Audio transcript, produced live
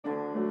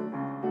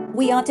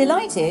We are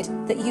delighted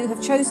that you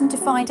have chosen to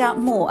find out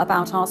more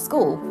about our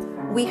school.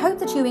 We hope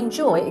that you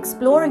enjoy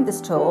exploring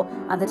this tour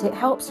and that it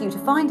helps you to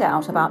find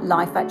out about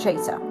life at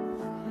Chater.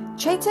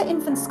 Chater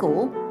Infant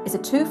School is a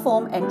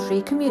two-form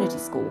entry community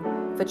school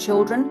for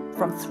children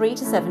from 3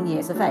 to 7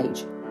 years of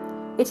age.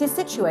 It is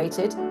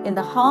situated in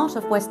the heart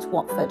of West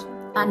Watford,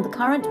 and the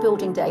current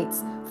building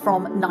dates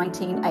from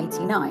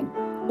 1989,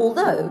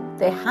 although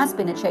there has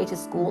been a Chater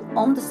school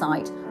on the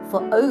site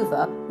for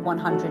over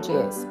 100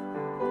 years.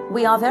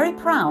 We are very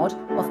proud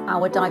of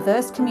our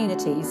diverse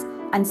communities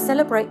and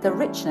celebrate the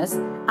richness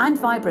and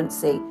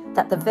vibrancy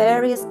that the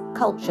various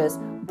cultures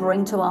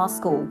bring to our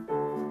school.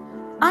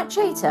 At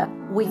Chater,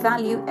 we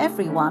value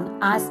everyone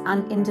as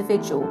an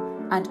individual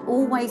and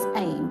always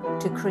aim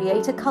to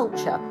create a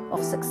culture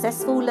of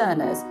successful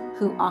learners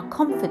who are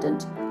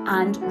confident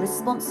and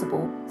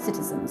responsible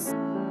citizens.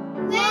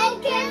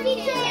 Welcome to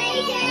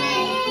Chater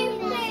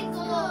Infant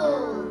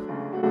School!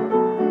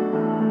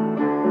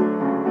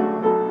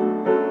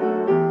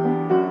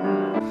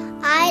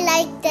 I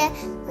like the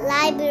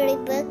library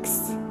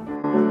books.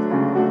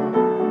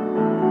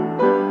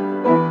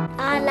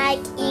 I like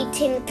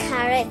eating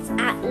carrots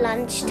at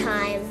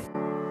lunchtime.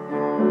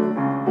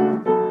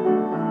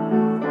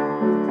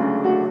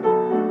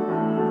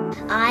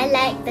 I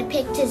like the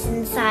pictures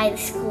inside the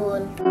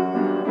school.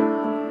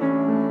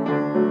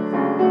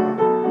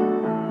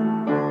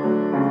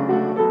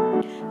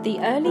 The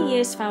Early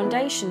Years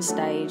Foundation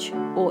Stage,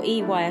 or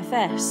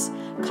EYFS,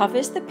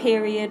 covers the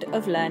period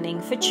of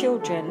learning for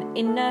children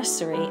in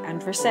nursery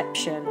and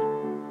reception.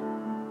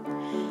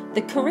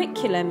 The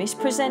curriculum is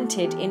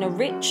presented in a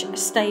rich,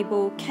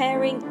 stable,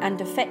 caring and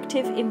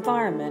effective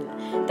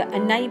environment that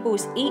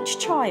enables each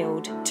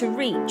child to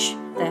reach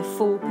their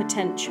full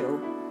potential.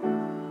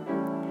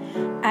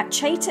 At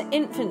Chater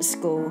Infant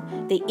School,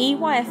 the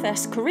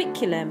EYFS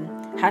curriculum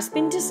has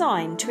been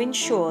designed to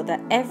ensure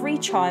that every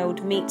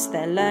child meets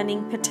their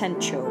learning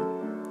potential.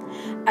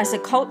 As a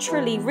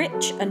culturally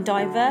rich and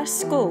diverse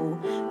school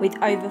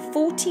with over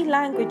 40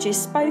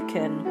 languages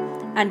spoken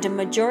and a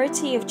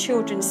majority of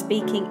children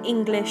speaking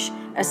English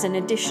as an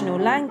additional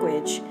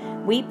language,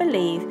 we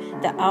believe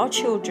that our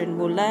children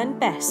will learn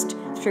best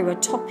through a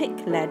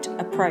topic-led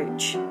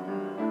approach.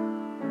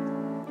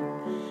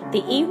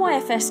 The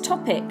EYFS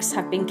topics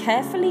have been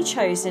carefully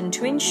chosen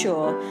to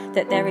ensure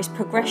that there is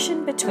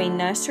progression between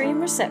nursery and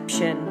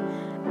reception,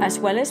 as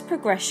well as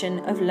progression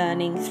of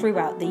learning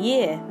throughout the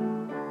year.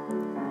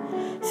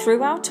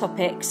 Through our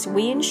topics,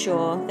 we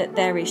ensure that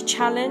there is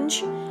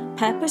challenge,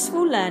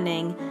 purposeful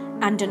learning,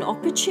 and an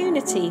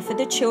opportunity for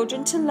the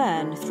children to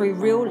learn through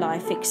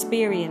real-life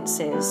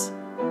experiences.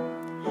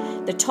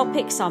 The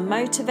topics are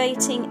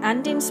motivating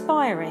and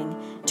inspiring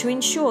to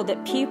ensure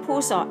that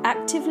pupils are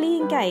actively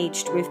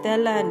engaged with their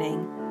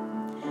learning.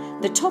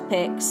 The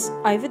topics,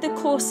 over the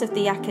course of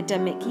the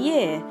academic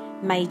year,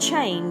 may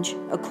change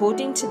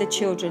according to the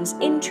children's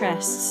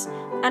interests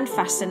and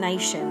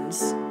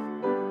fascinations.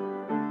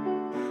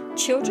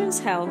 Children's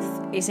health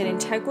is an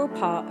integral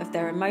part of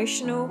their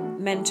emotional,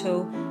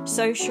 mental,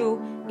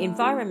 social,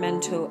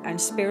 environmental and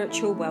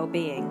spiritual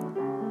well-being.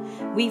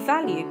 We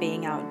value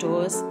being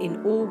outdoors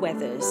in all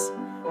weathers.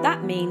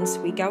 That means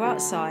we go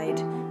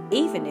outside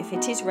even if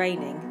it is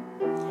raining.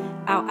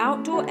 Our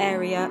outdoor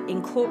area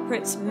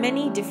incorporates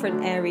many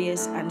different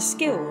areas and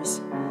skills.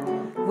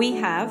 We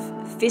have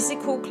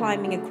physical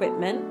climbing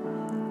equipment,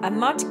 a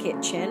mud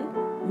kitchen,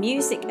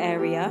 music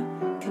area,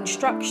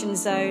 construction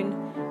zone,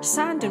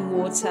 sand and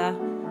water,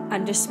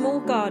 and a small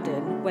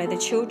garden where the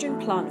children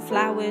plant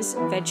flowers,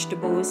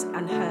 vegetables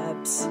and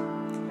herbs.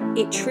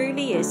 It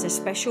truly is a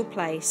special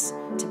place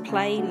to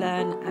play,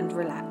 learn and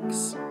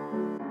relax.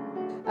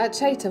 At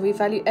Chater, we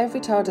value every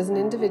child as an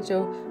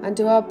individual and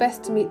do our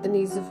best to meet the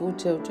needs of all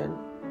children.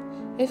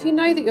 If you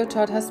know that your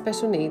child has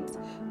special needs,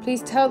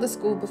 please tell the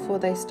school before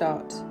they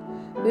start.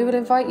 We would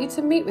invite you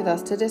to meet with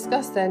us to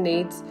discuss their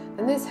needs,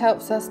 and this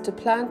helps us to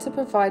plan to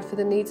provide for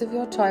the needs of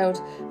your child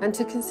and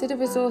to consider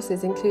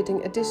resources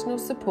including additional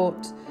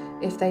support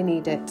if they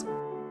need it.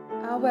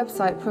 Our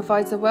website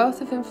provides a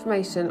wealth of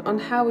information on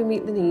how we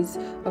meet the needs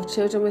of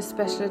children with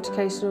special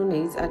educational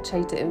needs at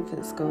Chater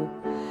Infant School.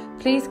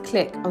 Please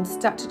click on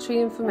statutory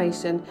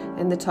information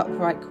in the top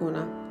right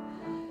corner.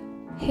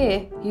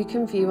 Here you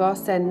can view our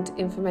SEND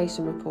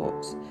information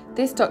report.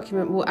 This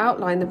document will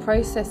outline the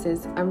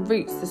processes and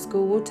routes the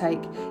school will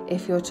take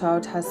if your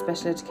child has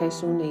special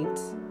educational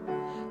needs.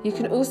 You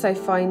can also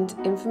find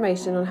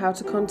information on how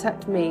to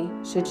contact me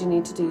should you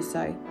need to do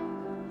so.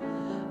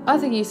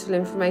 Other useful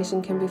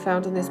information can be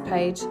found on this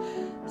page,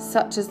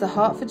 such as the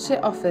Hertfordshire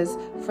offers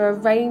for a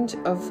range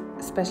of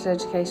special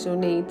educational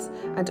needs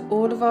and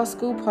all of our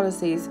school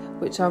policies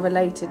which are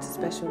related to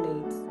special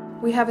needs.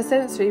 We have a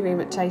sensory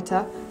room at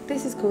Chater.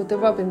 This is called the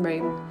Robin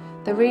Room.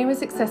 The room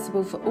is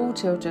accessible for all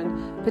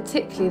children,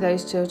 particularly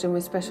those children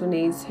with special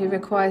needs who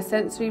require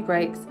sensory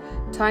breaks,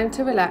 time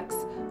to relax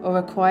or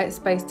a quiet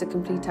space to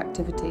complete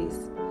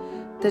activities.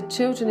 The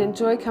children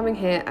enjoy coming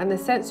here and the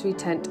sensory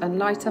tent and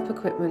light-up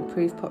equipment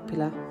prove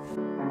popular.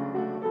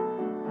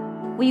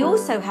 We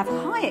also have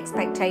high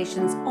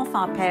expectations of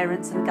our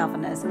parents and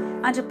governors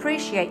and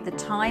appreciate the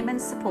time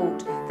and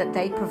support that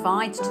they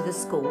provide to the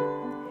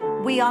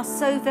school. We are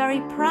so very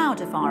proud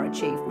of our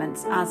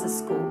achievements as a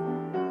school.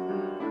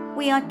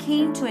 We are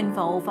keen to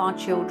involve our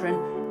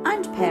children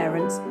and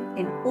parents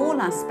in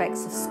all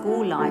aspects of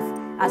school life,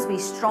 as we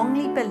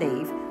strongly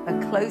believe a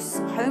close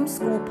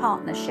home-school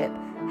partnership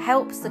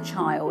helps the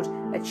child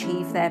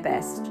achieve their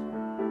best.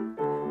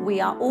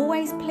 We are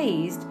always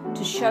pleased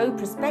to show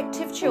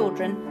prospective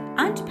children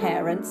and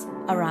parents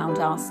around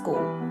our school.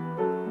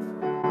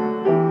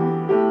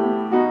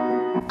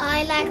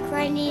 I like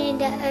running in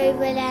the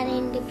oval and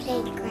in the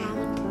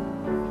playground.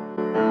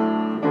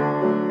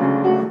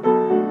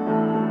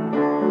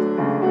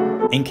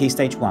 In Key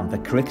Stage 1, the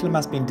curriculum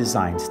has been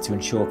designed to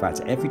ensure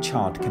that every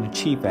child can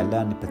achieve their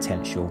learning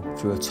potential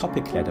through a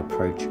topic-led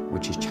approach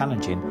which is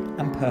challenging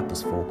and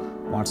purposeful,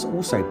 whilst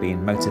also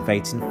being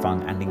motivating,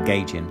 fun and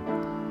engaging.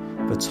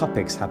 The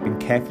topics have been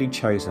carefully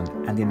chosen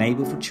and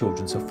enable for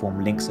children to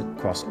form links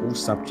across all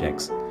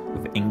subjects,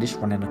 with English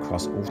running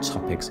across all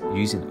topics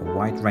using a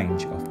wide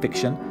range of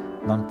fiction,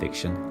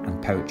 non-fiction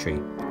and poetry.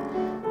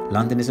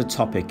 London is a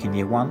topic in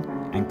Year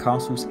 1 and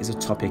Castles is a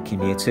topic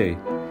in Year 2.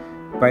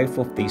 Both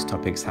of these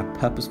topics have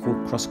purposeful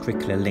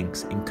cross-curricular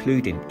links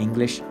including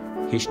English,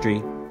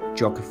 history,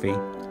 geography,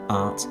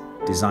 art,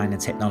 design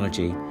and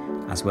technology,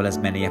 as well as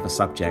many other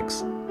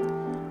subjects.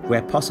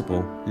 Where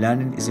possible,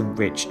 learning is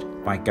enriched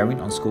by going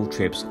on school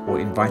trips or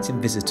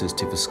inviting visitors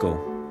to the school.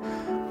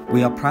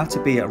 We are proud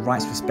to be a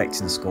rights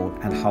respecting school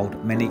and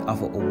hold many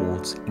other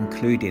awards,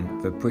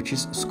 including the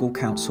British School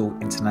Council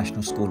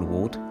International School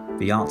Award,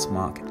 the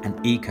Artsmark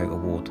and Eco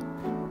Award.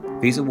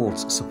 These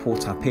awards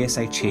support our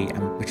PSHE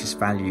and British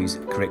Values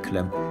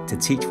curriculum to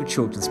teach for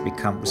children to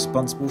become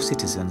responsible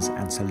citizens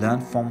and to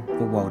learn from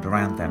the world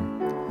around them.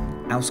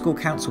 Our school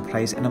council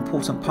plays an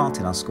important part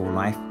in our school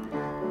life,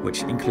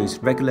 which includes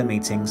regular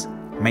meetings,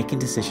 making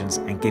decisions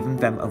and giving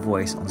them a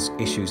voice on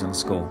issues on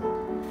school.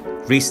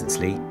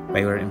 Recently,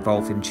 they were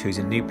involved in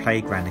choosing new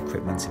playground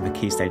equipment in the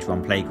Key Stage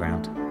 1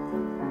 playground.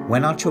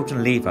 When our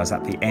children leave us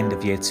at the end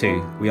of Year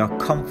 2, we are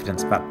confident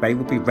that they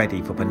will be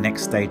ready for the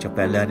next stage of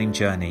their learning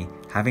journey,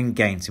 having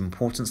gained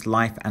important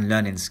life and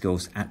learning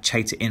skills at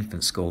Chater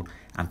Infant School,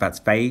 and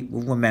that they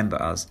will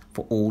remember us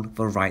for all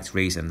the right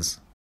reasons.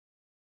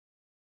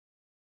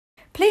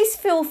 Please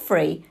feel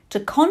free to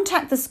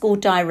contact the school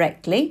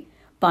directly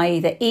by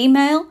either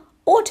email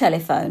or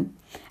telephone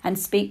and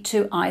speak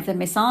to either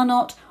Miss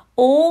Arnott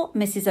or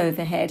Mrs.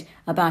 Overhead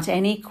about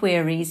any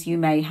queries you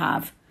may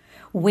have.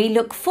 We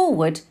look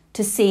forward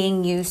to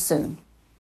seeing you soon.